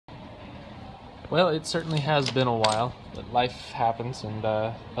Well, it certainly has been a while, but life happens and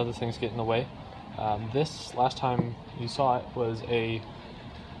other things get in the way. This, last time you saw it, was a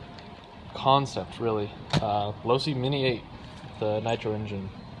concept, really. Losi Mini 8, the Nitro engine.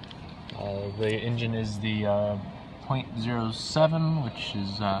 The engine is the .07, which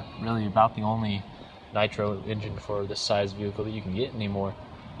is really about the only Nitro engine for this size vehicle that you can get anymore.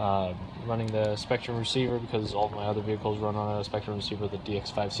 Running the Spectrum receiver because all of my other vehicles run on a Spectrum receiver, the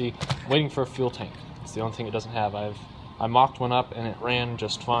DX5C. Waiting for a fuel tank. It's the only thing it doesn't have. I mocked one up and it ran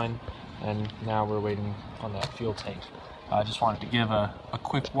just fine, and now we're waiting on that fuel tank. I just wanted to give a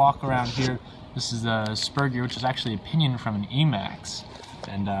quick walk around here. This is the spur gear, which is actually a pinion from an Emax,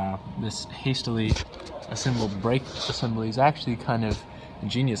 and this hastily assembled brake assembly is actually kind of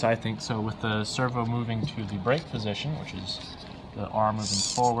ingenious, I think. So with the servo moving to the brake position, which is the arm moving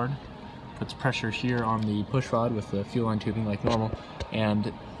forward, puts pressure here on the push rod with the fuel line tubing like normal,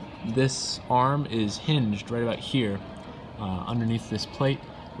 and this arm is hinged right about here underneath this plate,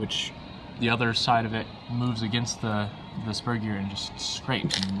 which the other side of it moves against the spur gear and just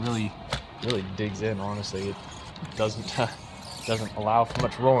scrapes and really digs in. Honestly, it doesn't allow for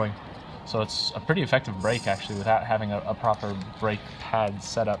much rolling, so it's a pretty effective brake actually without having a proper brake pad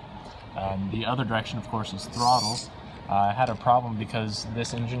set up. The other direction, of course, is throttle. I had a problem because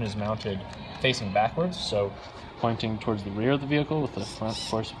this engine is mounted facing backwards, so pointing towards the rear of the vehicle, with the front, of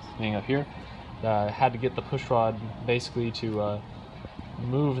course, being up here. Had to get the push rod basically to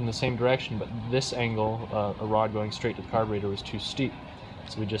move in the same direction, but this angle, a rod going straight to the carburetor, was too steep.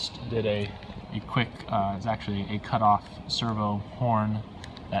 So we just did a quick, it's actually a cut-off servo horn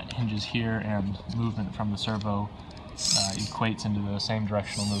that hinges here, and movement from the servo equates into the same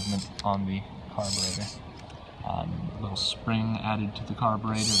directional movement on the carburetor. Little spring added to the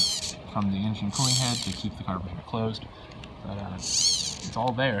carburetor from the engine cooling head to keep the carburetor closed. But it's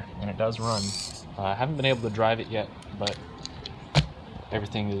all there, and it does run. I haven't been able to drive it yet, but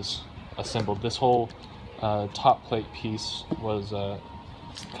everything is assembled. This whole top plate piece was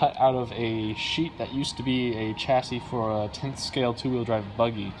cut out of a sheet that used to be a chassis for a 10th scale two-wheel drive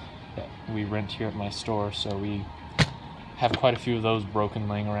buggy that we rent here at my store, so we have quite a few of those broken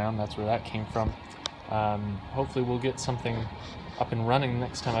laying around. That's where that came from. Hopefully we'll get something up and running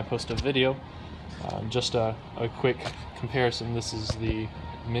next time I post a video. Just a quick comparison. This is the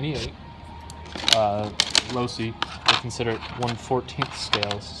Mini 8 Losi. I consider it 1/14th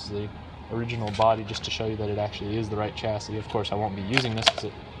scale. This is the original body, just to show you that it actually is the right chassis. Of course, I won't be using this because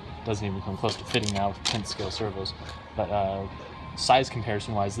it doesn't even come close to fitting now with 10th scale servos. But size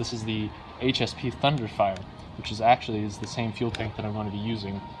comparison wise, this is the HSP Thunderfire, which is the same fuel tank that I'm going to be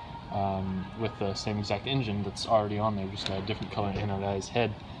using, with the same exact engine that's already on there, just a different color anodized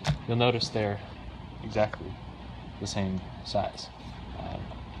head. You'll notice they're exactly the same size,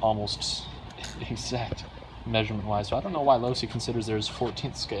 almost exact measurement wise. So I don't know why Losi considers theirs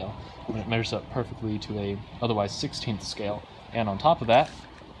 14th scale when it measures up perfectly to a otherwise 16th scale. And on top of that,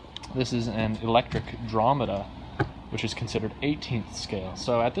 this is an electric Dromeda, which is considered 18th scale.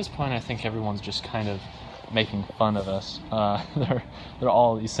 So at this point, I think everyone's just kind of making fun of us. They're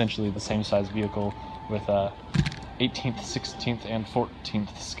all essentially the same size vehicle with 18th, 16th, and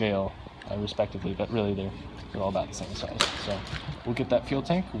 14th scale respectively, but really they're all about the same size. So we'll get that fuel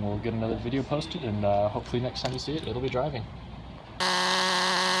tank and we'll get another video posted, and hopefully next time you see it, it'll be driving.